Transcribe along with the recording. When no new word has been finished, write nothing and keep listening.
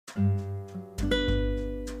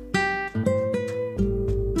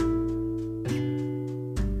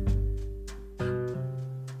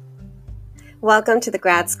Welcome to the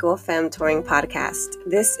Grad School Femtoring Podcast.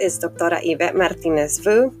 This is Doctora Yvette Martinez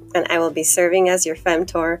Vu, and I will be serving as your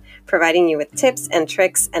femtor, providing you with tips and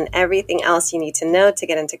tricks and everything else you need to know to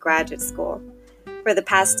get into graduate school. For the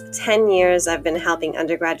past 10 years, I've been helping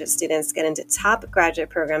undergraduate students get into top graduate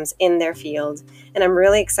programs in their field, and I'm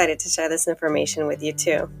really excited to share this information with you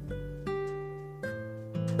too.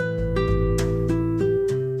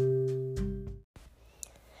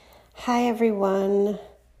 Hi everyone.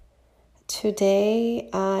 Today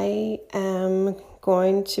I am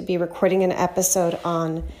going to be recording an episode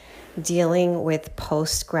on dealing with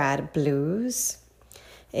post-grad blues.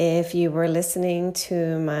 If you were listening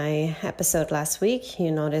to my episode last week, you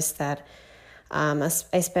noticed that I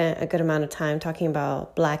spent a good amount of time talking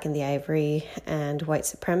about Black in the Ivory and white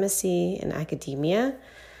supremacy in academia.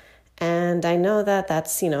 And I know that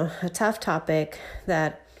that's, a tough topic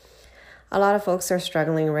that a lot of folks are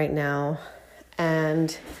struggling right now.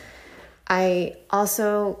 And I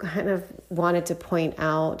also kind of wanted to point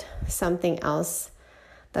out something else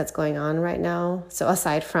that's going on right now. So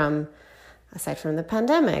aside from the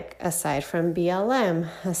pandemic, aside from BLM,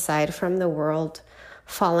 aside from the world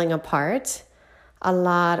falling apart, a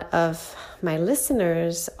lot of my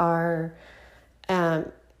listeners are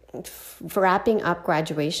wrapping up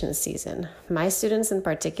graduation season. My students in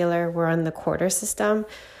particular were on the quarter system,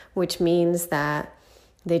 which means that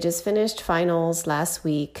they just finished finals last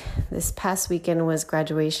week. This past weekend was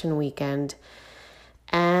graduation weekend.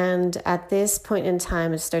 And at this point in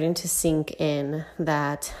time, it's starting to sink in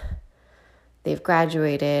that they've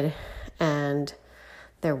graduated and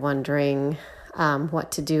they're wondering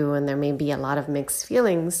what to do. And there may be a lot of mixed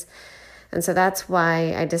feelings. And so that's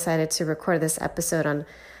why I decided to record this episode on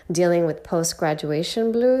dealing with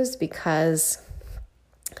post-graduation blues, because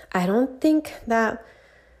I don't think that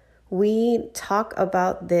we talk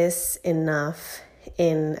about this enough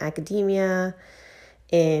in academia,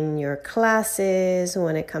 in your classes,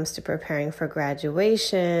 when it comes to preparing for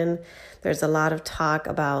graduation. There's a lot of talk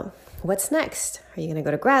about what's next. Are you going to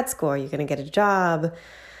go to grad school? Are you going to get a job?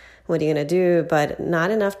 What are you going to do? But not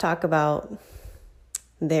enough talk about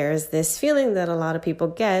there's this feeling that a lot of people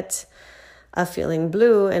get of feeling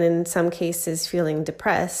blue, and in some cases feeling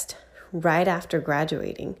depressed right after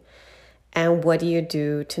graduating. And what do you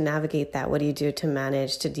do to navigate that? What do you do to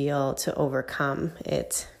manage, to deal, to overcome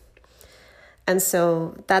it? And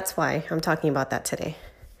so that's why I'm talking about that today.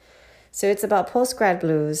 So it's about post-grad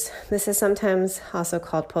blues. This is sometimes also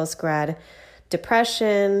called post-grad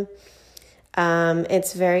depression.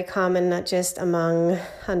 It's very common, not just among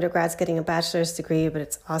undergrads getting a bachelor's degree, but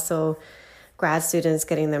it's also grad students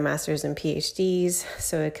getting their master's and PhDs.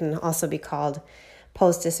 So it can also be called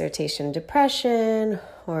post-dissertation depression,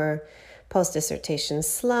 or post-dissertation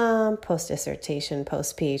slump, post-dissertation,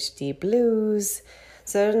 post-PhD blues.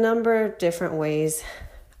 So there are a number of different ways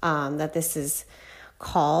that this is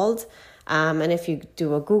called. And if you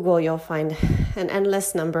do a Google, you'll find an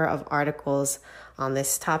endless number of articles on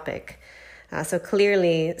this topic. So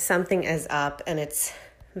clearly something is up and it's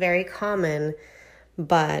very common,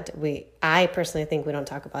 but I personally think we don't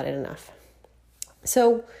talk about it enough.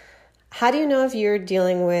 So how do you know if you're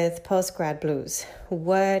dealing with post-grad blues?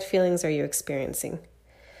 What feelings are you experiencing?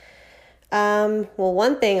 Well,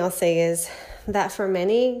 one thing I'll say is that for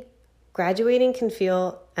many, graduating can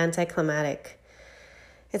feel anticlimactic.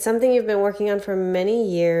 It's something you've been working on for many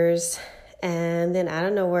years, and then out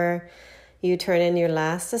of nowhere, you turn in your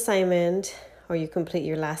last assignment or you complete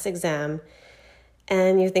your last exam,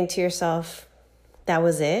 and you think to yourself, that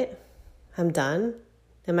was it? I'm done?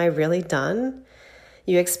 Am I really done?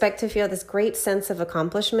 You expect to feel this great sense of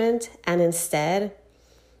accomplishment, and instead,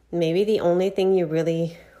 maybe the only thing you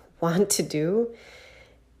really want to do,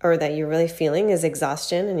 or that you're really feeling, is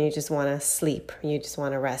exhaustion, and you just want to sleep. You just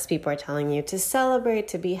want to rest. People are telling you to celebrate,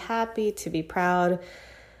 to be happy, to be proud.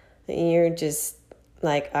 And you're just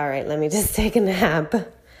like, all right, let me just take a nap.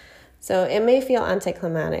 So it may feel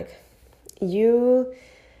anticlimactic. You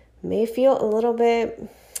may feel a little bit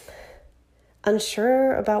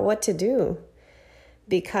unsure about what to do,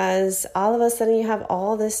 because all of a sudden you have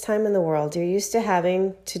all this time in the world. You're used to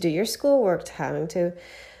having to do your schoolwork, to having to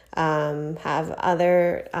have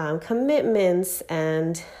other commitments,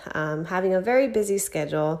 and having a very busy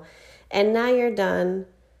schedule. And now you're done.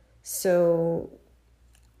 So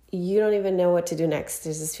you don't even know what to do next.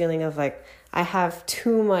 There's this feeling of like, I have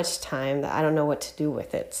too much time that I don't know what to do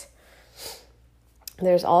with it.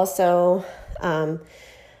 There's also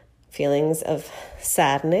feelings of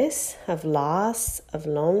sadness, of loss, of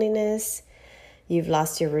loneliness. You've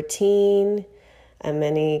lost your routine. In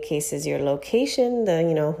many cases, your location,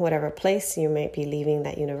 whatever place you might be leaving,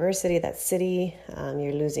 that university, that city,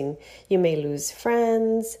 you may lose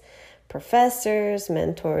friends, professors,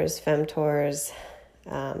 mentors, femtors,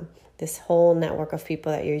 this whole network of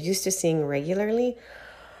people that you're used to seeing regularly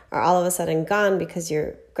are all of a sudden gone because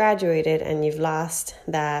you're graduated and you've lost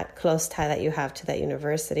that close tie that you have to that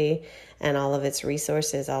university and all of its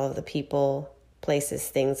resources, all of the people, places,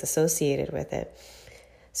 things associated with it.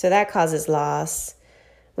 So that causes loss,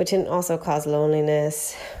 which can also cause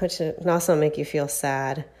loneliness, which can also make you feel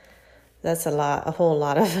sad. That's a whole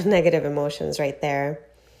lot of negative emotions right there.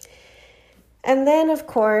 And then, of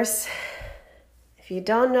course, if you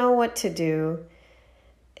don't know what to do,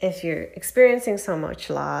 if you're experiencing so much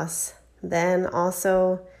loss, then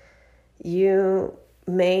also you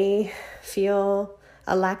may feel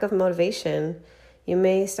a lack of motivation. You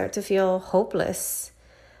may start to feel hopeless.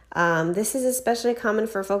 This is especially common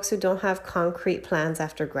for folks who don't have concrete plans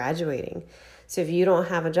after graduating. So if you don't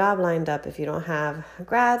have a job lined up, if you don't have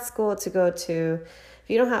grad school to go to, if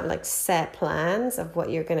you don't have like set plans of what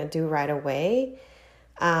you're going to do right away,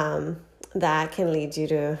 that can lead you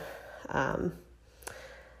to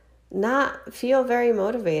not feel very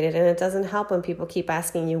motivated. And it doesn't help when people keep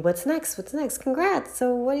asking you, what's next? What's next? Congrats.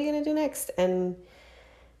 So what are you going to do next? And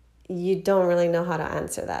you don't really know how to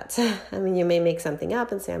answer that. I mean, you may make something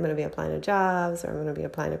up and say, I'm going to be applying to jobs or I'm going to be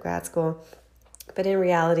applying to grad school. But in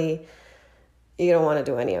reality, you don't want to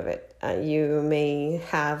do any of it. You may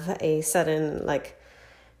have a sudden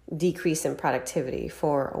decrease in productivity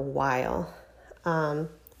for a while.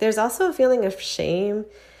 There's also a feeling of shame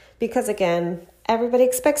because, again, everybody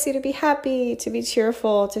expects you to be happy, to be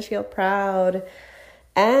cheerful, to feel proud.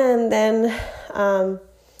 And then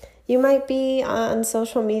you might be on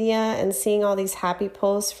social media and seeing all these happy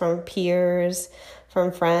posts from peers,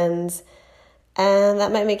 from friends, and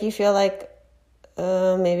that might make you feel like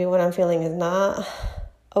maybe what I'm feeling is not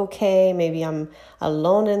okay. Maybe I'm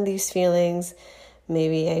alone in these feelings.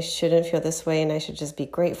 Maybe I shouldn't feel this way and I should just be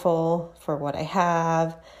grateful for what I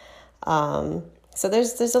have. So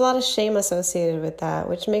there's a lot of shame associated with that,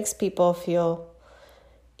 which makes people feel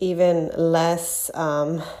even less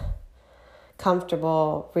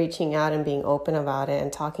comfortable reaching out and being open about it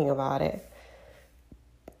and talking about it.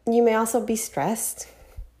 You may also be stressed.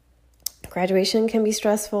 Graduation can be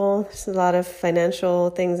stressful. There's a lot of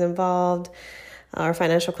financial things involved or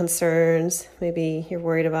financial concerns. Maybe you're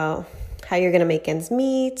worried about how you're going to make ends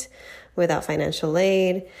meet without financial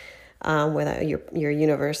aid, without your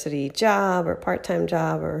university job or part-time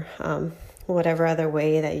job or whatever other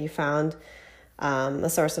way that you found a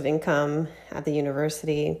source of income at the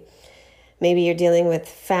university. Maybe you're dealing with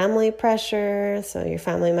family pressure, so your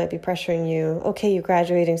family might be pressuring you. Okay, you're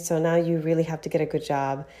graduating, so now you really have to get a good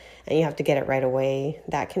job, and you have to get it right away.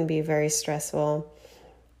 That can be very stressful.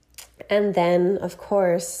 And then, of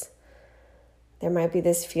course, there might be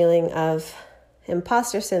this feeling of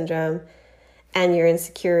imposter syndrome and your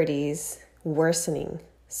insecurities worsening.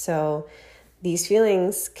 So these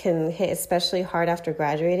feelings can hit especially hard after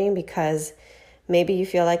graduating because maybe you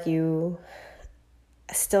feel like you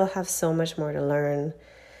still have so much more to learn.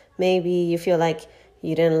 Maybe you feel like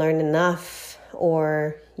you didn't learn enough,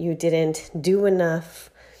 or you didn't do enough,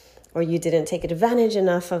 or you didn't take advantage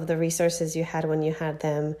enough of the resources you had when you had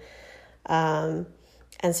them.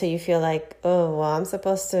 And so you feel like, oh, well, I'm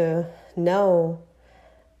supposed to know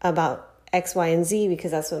about X, Y, and Z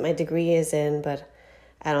because that's what my degree is in, but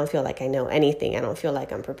I don't feel like I know anything. I don't feel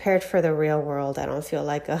like I'm prepared for the real world. I don't feel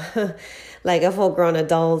like a full-grown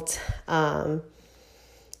adult.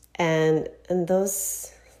 And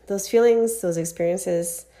those feelings, those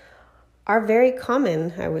experiences are very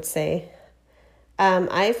common, I would say.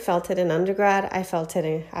 I felt it in undergrad. I felt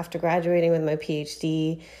it after graduating with my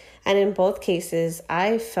PhD. And in both cases,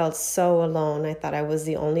 I felt so alone. I thought I was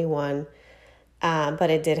the only one.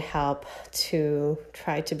 But it did help to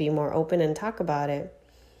try to be more open and talk about it.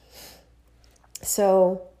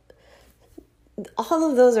 So all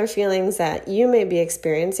of those are feelings that you may be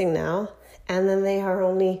experiencing now, and then they are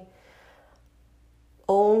only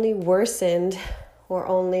worsened, or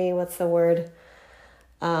only, only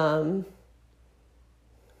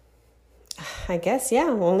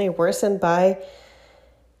worsened by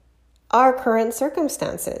our current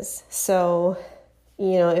circumstances. So,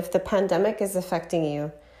 if the pandemic is affecting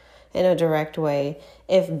you in a direct way,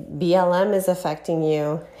 if BLM is affecting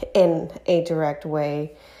you in a direct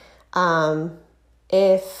way,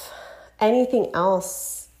 if anything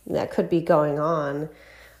else that could be going on,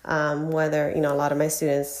 whether, a lot of my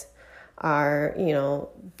students are,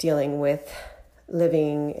 dealing with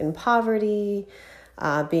living in poverty,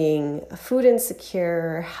 being food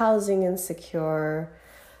insecure, housing insecure.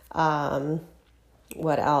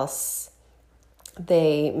 What else?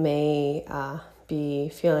 They may be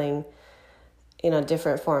feeling,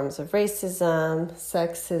 different forms of racism,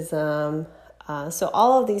 sexism. So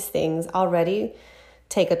all of these things already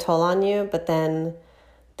take a toll on you, but then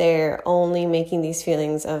they're only making these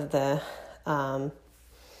feelings of the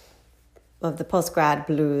post-grad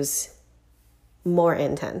blues more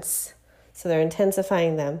intense. So they're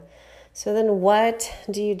intensifying them. So then what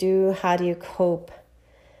do you do? How do you cope?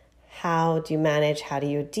 How do you manage? How do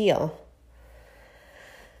you deal?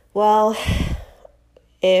 Well,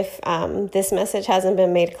 if this message hasn't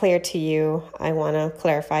been made clear to you, I want to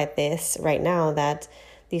clarify this right now, that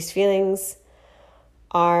these feelings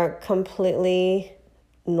are completely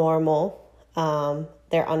normal.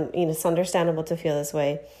 It's understandable to feel this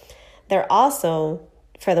way. They're also,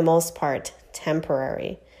 for the most part,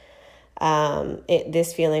 temporary.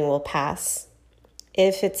 This feeling will pass.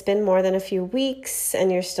 If it's been more than a few weeks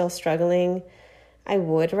and you're still struggling, I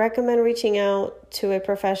would recommend reaching out to a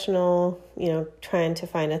professional, trying to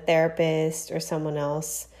find a therapist or someone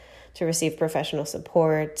else to receive professional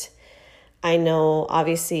support. I know,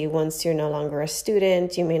 obviously, once you're no longer a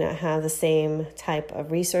student, you may not have the same type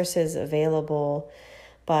of resources available,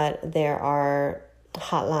 but there are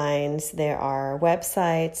hotlines, there are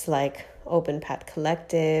websites like Open Path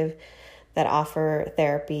Collective that offer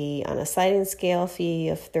therapy on a sliding scale fee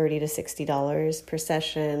of $30 to $60 per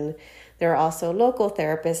session. There are also local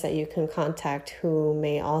therapists that you can contact who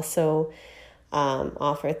may also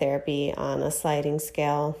offer therapy on a sliding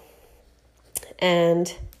scale.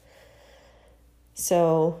 And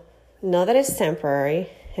so know that it's temporary.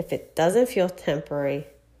 If it doesn't feel temporary,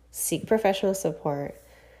 seek professional support.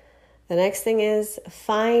 The next thing is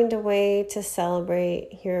find a way to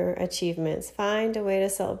celebrate your achievements. Find a way to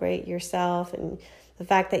celebrate yourself and the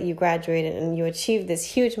fact that you graduated and you achieved this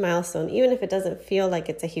huge milestone, even if it doesn't feel like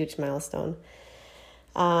it's a huge milestone.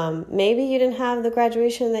 Maybe you didn't have the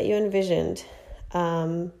graduation that you envisioned.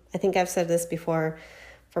 I think I've said this before.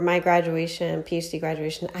 For my graduation, PhD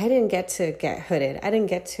graduation, I didn't get to get hooded. I didn't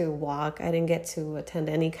get to walk. I didn't get to attend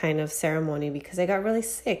any kind of ceremony because I got really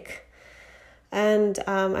sick. And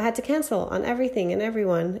I had to cancel on everything and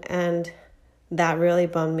everyone. And that really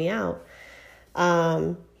bummed me out.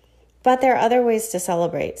 But there are other ways to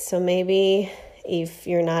celebrate. So maybe if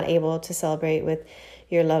you're not able to celebrate with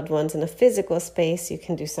your loved ones in a physical space, you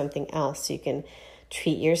can do something else. You can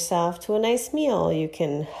treat yourself to a nice meal. You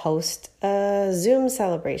can host a Zoom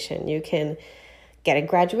celebration. You can get a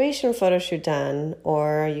graduation photo shoot done,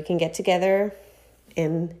 or you can get together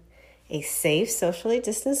in a safe, socially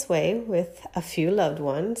distanced way with a few loved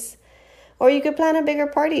ones. Or you could plan a bigger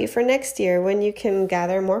party for next year when you can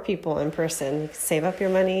gather more people in person. You can save up your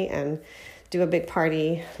money and do a big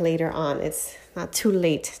party later on. It's not too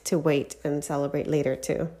late to wait and celebrate later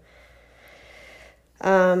too.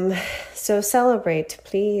 So celebrate,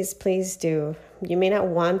 please do. You may not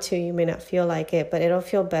want to, you may not feel like it, but it'll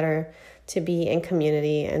feel better to be in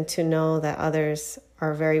community and to know that others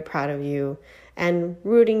are very proud of you and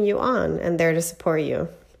rooting you on and there to support you.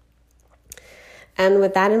 And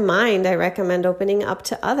with that in mind, I recommend opening up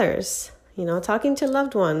to others, talking to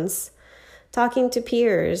loved ones, talking to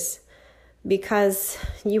peers, because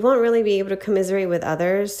you won't really be able to commiserate with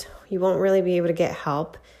others. You won't really be able to get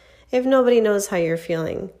help if nobody knows how you're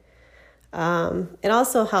feeling. It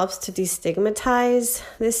also helps to destigmatize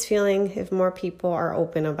this feeling if more people are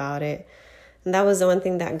open about it. And that was the one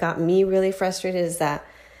thing that got me really frustrated, is that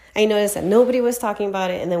I noticed that nobody was talking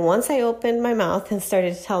about it. And then once I opened my mouth and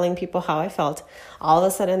started telling people how I felt, all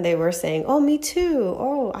of a sudden they were saying, oh, me too.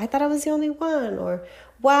 Oh, I thought I was the only one. Or,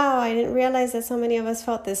 wow, I didn't realize that so many of us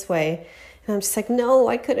felt this way. And I'm just like, no,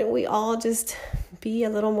 why couldn't we all just be a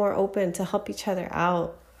little more open to help each other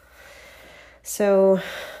out? So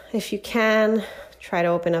if you can, try to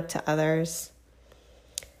open up to others.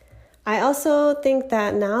 I also think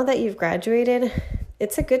that now that you've graduated,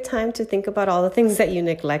 it's a good time to think about all the things that you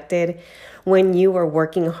neglected when you were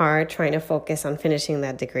working hard trying to focus on finishing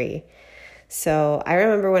that degree. So I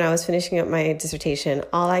remember when I was finishing up my dissertation,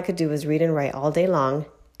 all I could do was read and write all day long.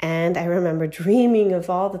 And I remember dreaming of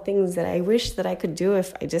all the things that I wish that I could do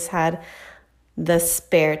if I just had the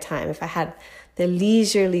spare time, if I had the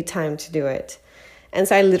leisurely time to do it. And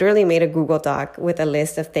so I literally made a Google Doc with a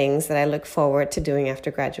list of things that I look forward to doing after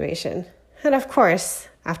graduation. And of course,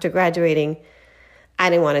 after graduating, I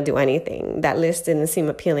didn't want to do anything. That list didn't seem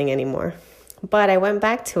appealing anymore. But I went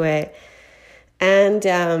back to it. And,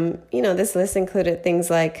 this list included things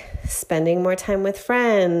like spending more time with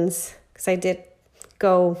friends, because I did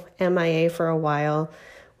go MIA for a while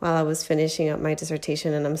while I was finishing up my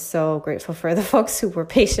dissertation, and I'm so grateful for the folks who were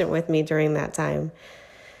patient with me during that time.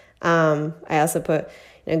 I also put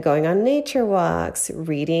going on nature walks,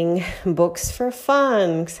 reading books for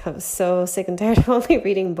fun, 'cause I was so sick and tired of only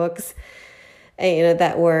reading books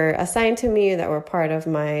that were assigned to me, that were part of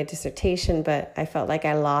my dissertation, but I felt like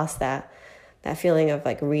I lost that feeling of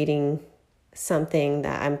like reading something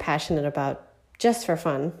that I'm passionate about just for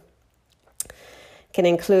fun. Can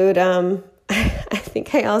include, I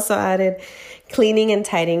think I also added cleaning and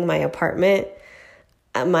tidying my apartment.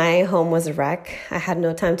 My home was a wreck. I had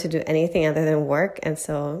no time to do anything other than work, and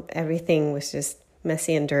so everything was just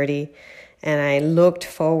messy and dirty, and I looked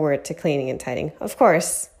forward to cleaning and tidying. Of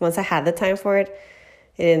course, once I had the time for it,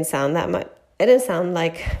 it didn't sound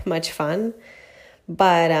like much fun,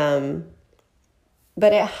 but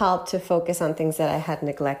it helped to focus on things that I had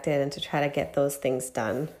neglected and to try to get those things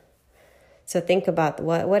done. So think about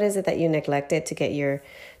what is it that you neglected to get your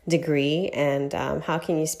degree, and how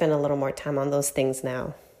can you spend a little more time on those things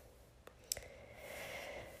now?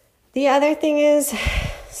 The other thing is,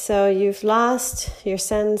 so you've lost your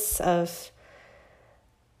sense of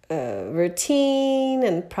routine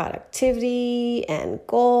and productivity and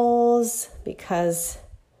goals because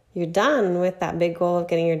you're done with that big goal of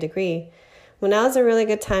getting your degree. Well, now is a really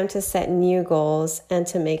good time to set new goals and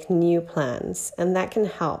to make new plans, and that can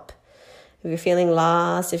help. If you're feeling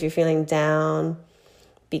lost, if you're feeling down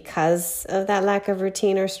because of that lack of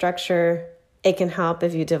routine or structure, it can help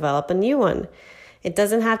if you develop a new one. It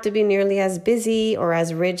doesn't have to be nearly as busy or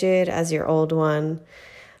as rigid as your old one,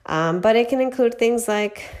 but it can include things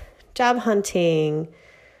like job hunting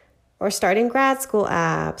or starting grad school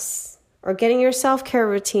apps or getting your self-care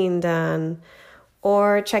routine done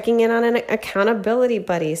or checking in on an accountability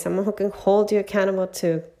buddy, someone who can hold you accountable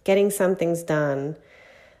to getting some things done.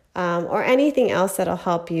 Or anything else that'll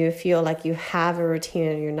help you feel like you have a routine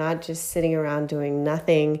and you're not just sitting around doing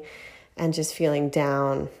nothing and just feeling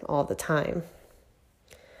down all the time.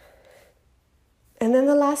 And then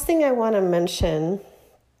the last thing I want to mention,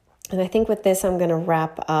 and I think with this I'm going to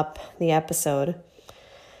wrap up the episode,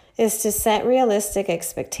 is to set realistic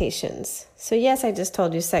expectations. So yes, I just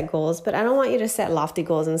told you set goals, but I don't want you to set lofty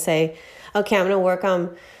goals and say, okay, I'm going to work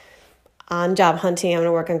on job hunting, I'm going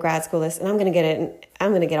to work on grad school list, and I'm going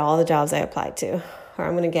to get all the jobs I applied to, or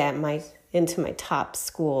I'm going to get into my top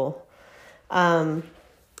school. You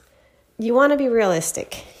want to be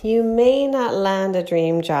realistic. You may not land a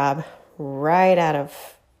dream job right out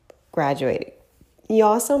of graduating. You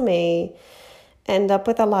also may end up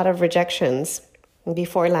with a lot of rejections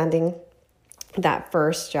before landing that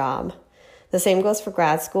first job. The same goes for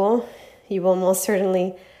grad school. You will most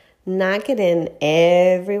certainly not get in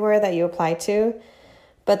everywhere that you apply to,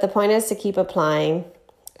 but the point is to keep applying,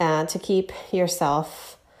 to keep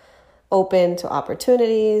yourself open to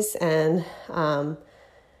opportunities, and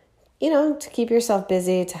to keep yourself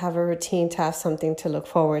busy, to have a routine, to have something to look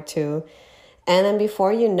forward to. And then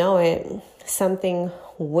before you know it, something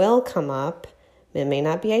will come up. It may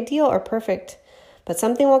not be ideal or perfect, but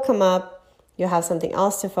something will come up. You'll have something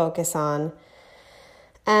else to focus on,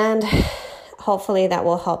 and hopefully that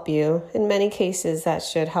will help you. In many cases, that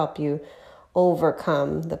should help you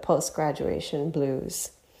overcome the post-graduation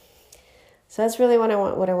blues. So that's really what I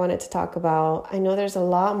wanted to talk about. I know there's a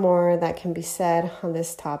lot more that can be said on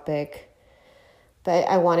this topic, but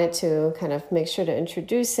I wanted to kind of make sure to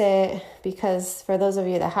introduce it, because for those of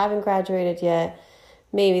you that haven't graduated yet,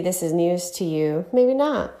 maybe this is news to you, maybe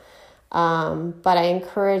not. But I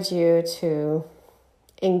encourage you to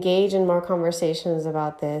engage in more conversations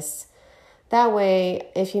about this. That way,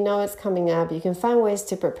 if you know it's coming up, you can find ways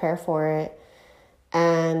to prepare for it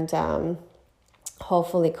and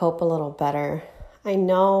hopefully cope a little better. I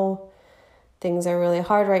know things are really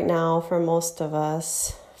hard right now for most of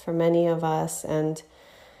us, for many of us, and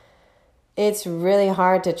it's really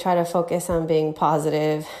hard to try to focus on being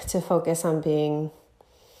positive, to focus on being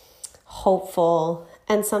hopeful,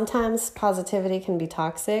 and sometimes positivity can be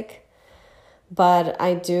toxic, but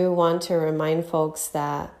I do want to remind folks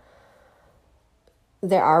that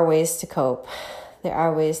there are ways to cope. There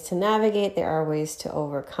are ways to navigate. There are ways to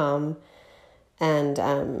overcome. And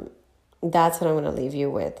that's what I'm going to leave you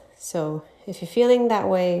with. So if you're feeling that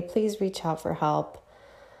way, please reach out for help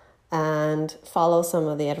and follow some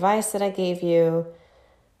of the advice that I gave you.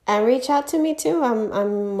 And reach out to me too.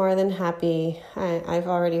 I'm more than happy. I've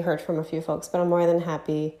already heard from a few folks, but I'm more than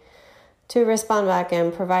happy to respond back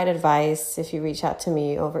and provide advice if you reach out to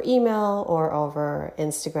me over email or over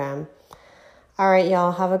Instagram. All right,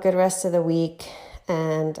 y'all, have a good rest of the week,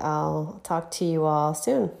 and I'll talk to you all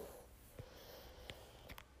soon.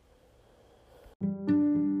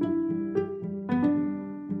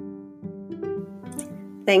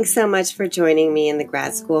 Thanks so much for joining me in the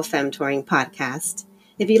Grad School Femtoring podcast.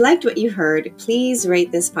 If you liked what you heard, please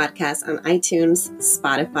rate this podcast on iTunes,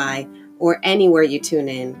 Spotify, or anywhere you tune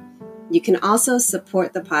in. You can also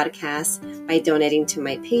support the podcast by donating to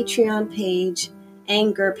my Patreon page,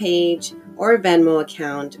 Anchor page, or Venmo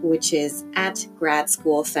account, which is at Grad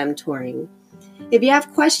School Femtoring. If you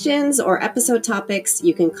have questions or episode topics,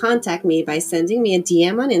 you can contact me by sending me a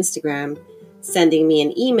DM on Instagram, sending me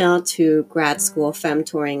an email to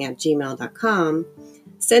gradschoolfemtoring@gmail.com,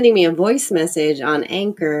 sending me a voice message on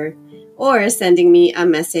Anchor, or sending me a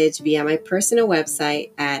message via my personal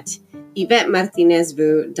website at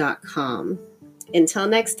YvetteMartinezvu.com. Until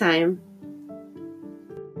next time.